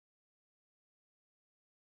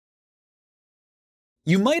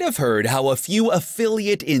You might have heard how a few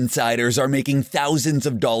affiliate insiders are making thousands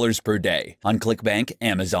of dollars per day on ClickBank,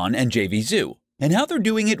 Amazon, and JVZoo, and how they're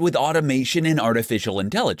doing it with automation and artificial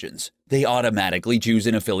intelligence. They automatically choose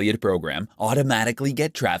an affiliate program, automatically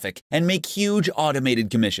get traffic, and make huge automated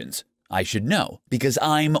commissions. I should know, because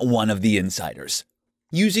I'm one of the insiders.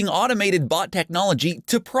 Using automated bot technology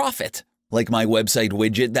to profit. Like my website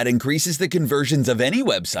widget that increases the conversions of any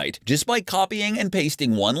website just by copying and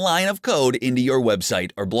pasting one line of code into your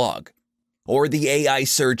website or blog. Or the AI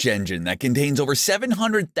search engine that contains over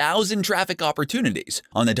 700,000 traffic opportunities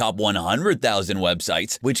on the top 100,000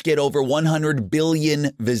 websites, which get over 100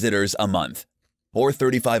 billion visitors a month. Or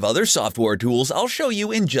 35 other software tools I'll show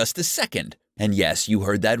you in just a second. And yes, you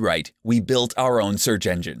heard that right, we built our own search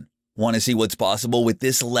engine. Want to see what's possible with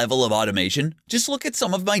this level of automation? Just look at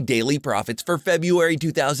some of my daily profits for February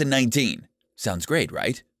 2019. Sounds great,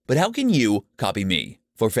 right? But how can you copy me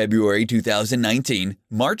for February 2019,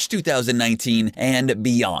 March 2019, and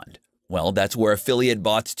beyond? Well, that's where Affiliate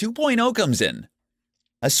Bots 2.0 comes in.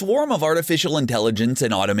 A swarm of artificial intelligence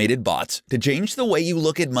and automated bots to change the way you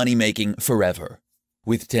look at money making forever.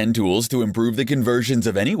 With 10 tools to improve the conversions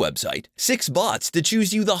of any website, 6 bots to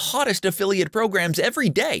choose you the hottest affiliate programs every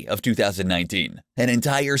day of 2019, an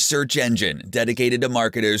entire search engine dedicated to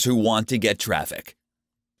marketers who want to get traffic.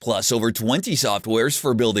 Plus over 20 softwares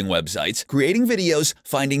for building websites, creating videos,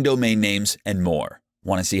 finding domain names, and more.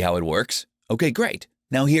 Want to see how it works? Okay, great.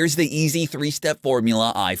 Now here's the easy 3-step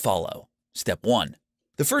formula I follow. Step 1.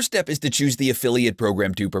 The first step is to choose the affiliate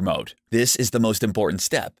program to promote. This is the most important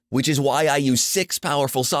step, which is why I use 6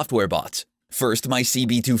 powerful software bots. First, my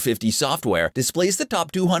CB250 software displays the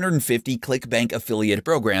top 250 ClickBank affiliate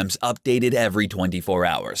programs updated every 24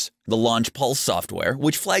 hours. The Launch Pulse software,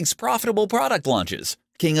 which flags profitable product launches.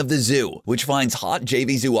 King of the Zoo, which finds hot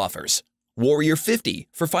JVZoo offers. Warrior 50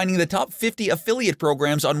 for finding the top 50 affiliate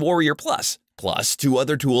programs on Warrior Plus, plus 2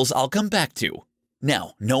 other tools I'll come back to.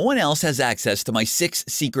 Now, no one else has access to my 6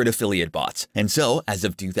 secret affiliate bots, and so, as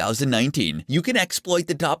of 2019, you can exploit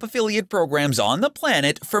the top affiliate programs on the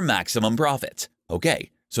planet for maximum profits.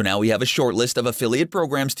 Okay, so now we have a short list of affiliate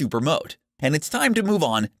programs to promote, and it's time to move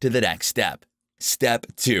on to the next step. Step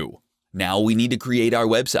 2. Now we need to create our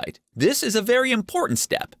website. This is a very important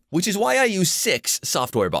step, which is why I use 6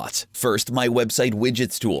 software bots. First, my website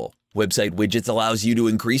widgets tool. Website widgets allows you to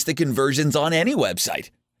increase the conversions on any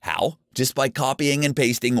website. How? Just by copying and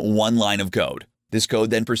pasting one line of code. This code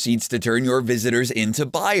then proceeds to turn your visitors into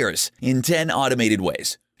buyers in 10 automated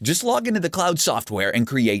ways. Just log into the cloud software and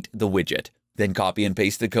create the widget. Then copy and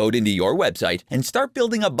paste the code into your website and start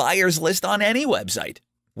building a buyers list on any website.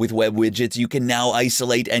 With web widgets, you can now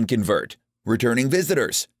isolate and convert. Returning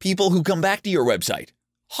visitors, people who come back to your website.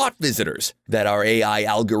 Hot visitors that our AI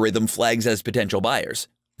algorithm flags as potential buyers.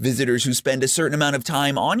 Visitors who spend a certain amount of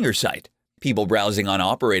time on your site. People browsing on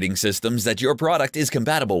operating systems that your product is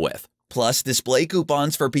compatible with, plus display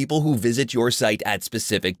coupons for people who visit your site at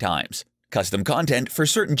specific times, custom content for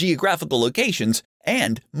certain geographical locations,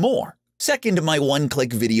 and more. Second, my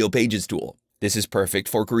one-click video pages tool. This is perfect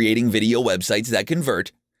for creating video websites that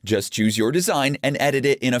convert. Just choose your design and edit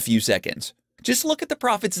it in a few seconds. Just look at the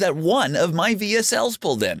profits that one of my VSLs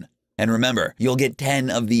pulled in. And remember, you'll get 10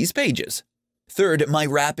 of these pages. Third, my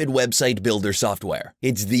rapid website builder software.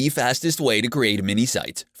 It's the fastest way to create mini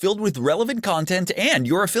sites filled with relevant content and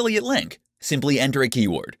your affiliate link. Simply enter a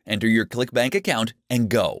keyword, enter your ClickBank account, and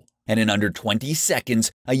go. And in under 20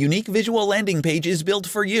 seconds, a unique visual landing page is built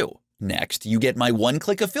for you. Next, you get my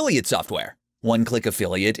one-click affiliate software. One-click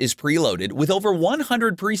affiliate is preloaded with over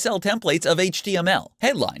 100 pre-sell templates of HTML,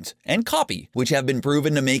 headlines, and copy, which have been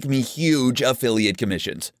proven to make me huge affiliate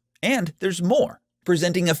commissions. And there's more.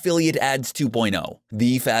 Presenting Affiliate Ads 2.0,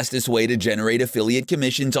 the fastest way to generate affiliate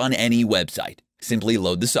commissions on any website. Simply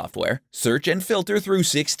load the software, search and filter through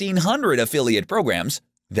 1,600 affiliate programs,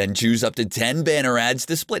 then choose up to 10 banner ads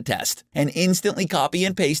to split test, and instantly copy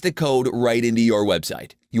and paste the code right into your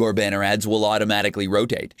website. Your banner ads will automatically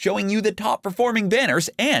rotate, showing you the top performing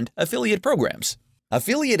banners and affiliate programs.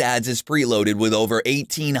 Affiliate Ads is preloaded with over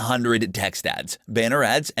 1,800 text ads, banner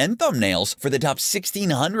ads, and thumbnails for the top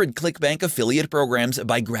 1,600 ClickBank affiliate programs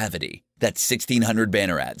by gravity. That's 1,600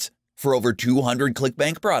 banner ads. For over 200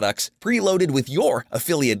 ClickBank products, preloaded with your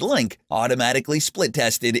affiliate link, automatically split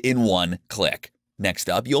tested in one click. Next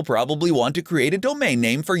up, you'll probably want to create a domain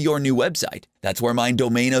name for your new website. That's where my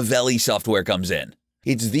Domainaveli software comes in.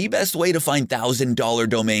 It's the best way to find $1,000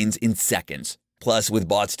 domains in seconds. Plus, with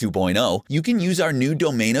Bots 2.0, you can use our new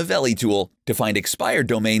Domainaveli tool to find expired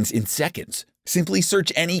domains in seconds. Simply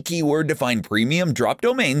search any keyword to find premium drop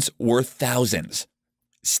domains worth thousands.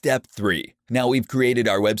 Step 3. Now we've created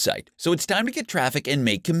our website, so it's time to get traffic and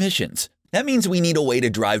make commissions. That means we need a way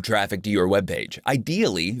to drive traffic to your webpage,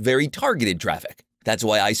 ideally very targeted traffic. That's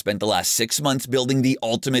why I spent the last 6 months building the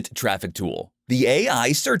ultimate traffic tool, the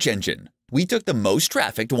AI search engine. We took the most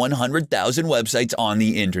trafficked 100,000 websites on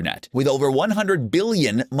the internet, with over 100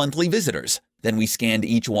 billion monthly visitors. Then we scanned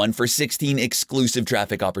each one for 16 exclusive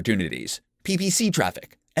traffic opportunities. PPC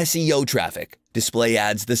traffic, SEO traffic, display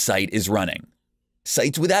ads the site is running,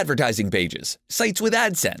 sites with advertising pages, sites with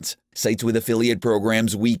AdSense, sites with affiliate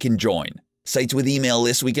programs we can join, sites with email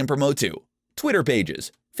lists we can promote to, Twitter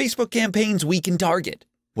pages, Facebook campaigns we can target,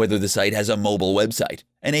 whether the site has a mobile website,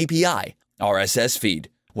 an API, RSS feed,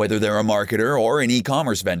 whether they're a marketer or an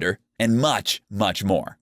e-commerce vendor, and much, much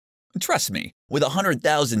more. Trust me, with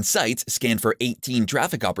 100,000 sites scanned for 18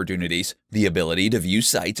 traffic opportunities, the ability to view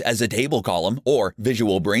sites as a table column or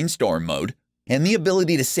visual brainstorm mode, and the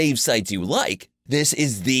ability to save sites you like, this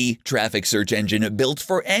is the traffic search engine built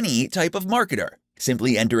for any type of marketer.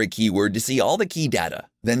 Simply enter a keyword to see all the key data,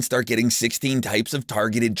 then start getting 16 types of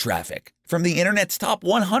targeted traffic from the internet's top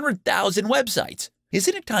 100,000 websites.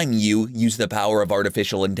 Isn't it time you use the power of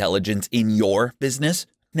artificial intelligence in your business?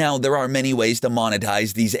 Now, there are many ways to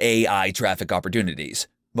monetize these AI traffic opportunities,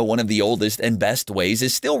 but one of the oldest and best ways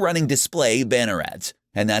is still running display banner ads,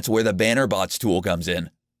 and that's where the Banner Bots tool comes in.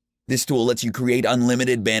 This tool lets you create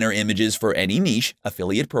unlimited banner images for any niche,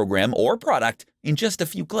 affiliate program, or product in just a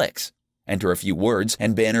few clicks. Enter a few words,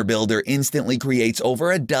 and Banner Builder instantly creates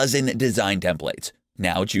over a dozen design templates.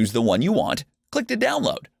 Now choose the one you want, click to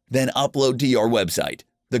download, then upload to your website,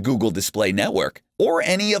 the Google Display Network, or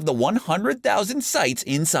any of the 100,000 sites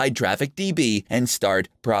inside TrafficDB and start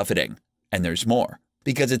profiting. And there's more,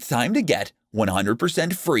 because it's time to get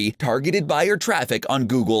 100% free targeted buyer traffic on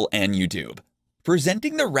Google and YouTube.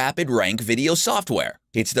 Presenting the Rapid Rank video software.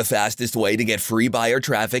 It's the fastest way to get free buyer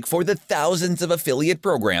traffic for the thousands of affiliate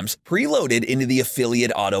programs preloaded into the Affiliate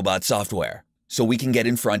Autobot software, so we can get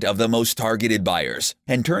in front of the most targeted buyers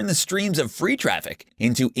and turn the streams of free traffic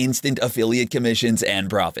into instant affiliate commissions and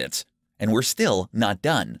profits. And we're still not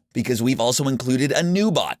done, because we've also included a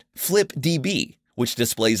new bot, FlipDB, which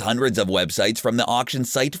displays hundreds of websites from the auction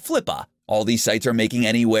site Flippa. All these sites are making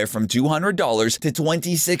anywhere from $200 to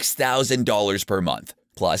 $26,000 per month.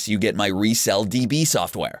 Plus, you get my Resell DB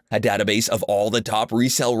software, a database of all the top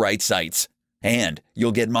resell rights sites. And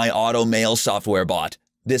you'll get my AutoMail software bot.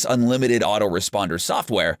 This unlimited autoresponder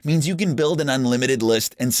software means you can build an unlimited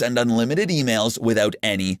list and send unlimited emails without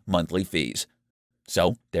any monthly fees.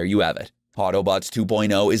 So, there you have it. Autobots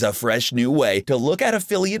 2.0 is a fresh new way to look at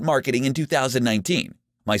affiliate marketing in 2019.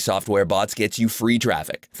 My software bots gets you free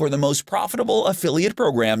traffic for the most profitable affiliate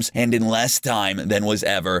programs and in less time than was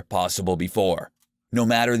ever possible before. No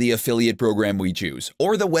matter the affiliate program we choose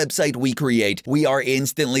or the website we create, we are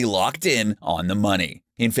instantly locked in on the money.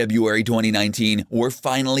 In February 2019, we're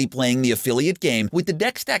finally playing the affiliate game with the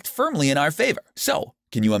deck stacked firmly in our favor. So,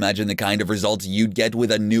 can you imagine the kind of results you'd get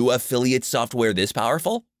with a new affiliate software this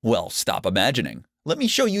powerful? Well, stop imagining. Let me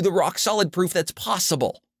show you the rock-solid proof that's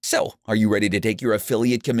possible. So, are you ready to take your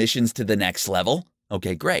affiliate commissions to the next level?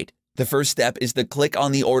 Okay, great. The first step is to click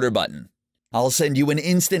on the order button. I'll send you an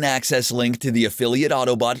instant access link to the Affiliate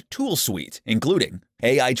Autobot tool suite, including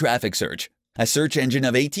AI Traffic Search, a search engine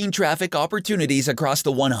of 18 traffic opportunities across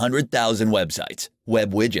the 100,000 websites,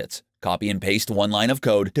 web widgets, copy and paste one line of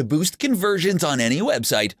code to boost conversions on any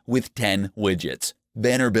website with 10 widgets,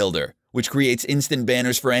 Banner Builder, which creates instant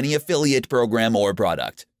banners for any affiliate program or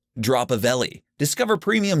product, Dropaveli, discover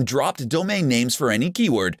premium dropped domain names for any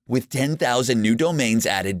keyword with 10,000 new domains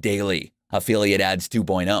added daily, Affiliate Ads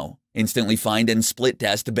 2.0, instantly find and split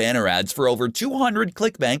test banner ads for over 200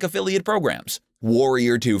 ClickBank affiliate programs.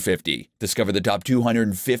 Warrior 250. Discover the top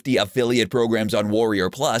 250 affiliate programs on Warrior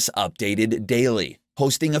Plus updated daily.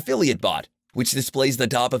 Hosting Affiliate Bot, which displays the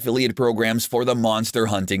top affiliate programs for the monster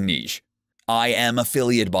hunting niche. I Am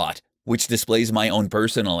Affiliate Bot, which displays my own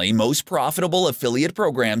personally most profitable affiliate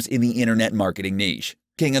programs in the internet marketing niche.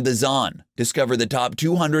 King of the Zon. Discover the top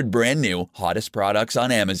 200 brand new, hottest products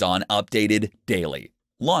on Amazon updated daily.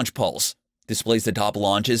 Launch Pulse displays the top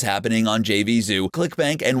launches happening on JVZoo,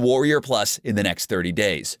 ClickBank, and Warrior Plus in the next 30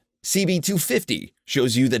 days. CB250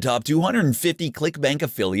 shows you the top 250 ClickBank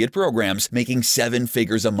affiliate programs making 7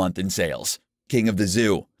 figures a month in sales. King of the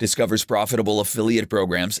Zoo discovers profitable affiliate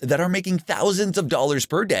programs that are making thousands of dollars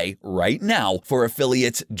per day right now for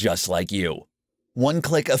affiliates just like you.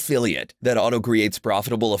 One-Click Affiliate that auto-creates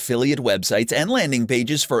profitable affiliate websites and landing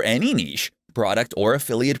pages for any niche, product, or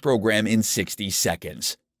affiliate program in 60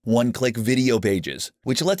 seconds. One-Click Video Pages,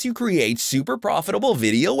 which lets you create super profitable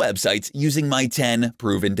video websites using my 10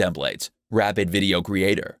 proven templates. Rapid Video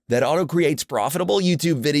Creator that auto-creates profitable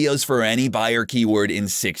YouTube videos for any buyer keyword in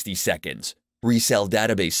 60 seconds. Resell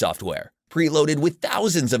Database Software, preloaded with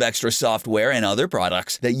thousands of extra software and other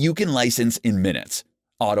products that you can license in minutes.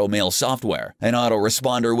 AutoMail Software, an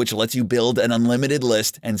autoresponder which lets you build an unlimited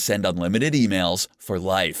list and send unlimited emails for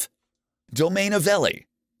life. Domainaveli.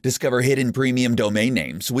 Discover hidden premium domain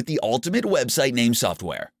names with the ultimate website name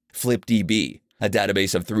software. FlipDB, a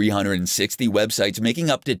database of 360 websites making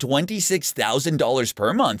up to $26,000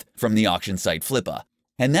 per month from the auction site Flippa.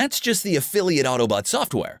 And that's just the affiliate Autobot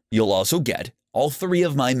software. You'll also get all 3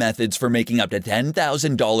 of my methods for making up to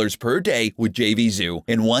 $10,000 per day with JVZoo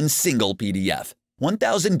in one single PDF.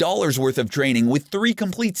 $1,000 worth of training with 3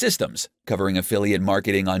 complete systems, covering affiliate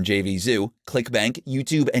marketing on JVZoo, ClickBank,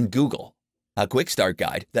 YouTube, and Google. A quick start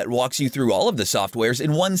guide that walks you through all of the softwares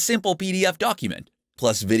in one simple PDF document,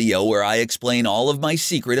 plus video where I explain all of my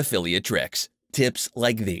secret affiliate tricks, tips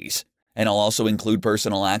like these. And I'll also include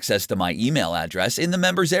personal access to my email address in the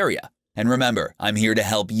members area. And remember, I'm here to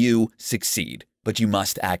help you succeed, but you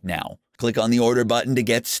must act now. Click on the order button to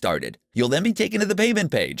get started. You'll then be taken to the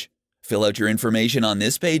payment page. Fill out your information on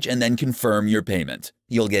this page and then confirm your payment.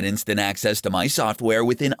 You'll get instant access to my software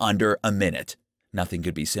within under a minute. Nothing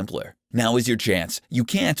could be simpler. Now is your chance. You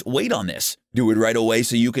can't wait on this. Do it right away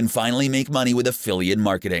so you can finally make money with affiliate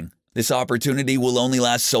marketing. This opportunity will only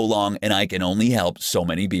last so long and I can only help so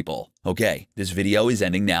many people. Okay, this video is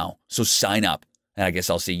ending now, so sign up. And I guess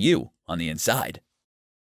I'll see you on the inside.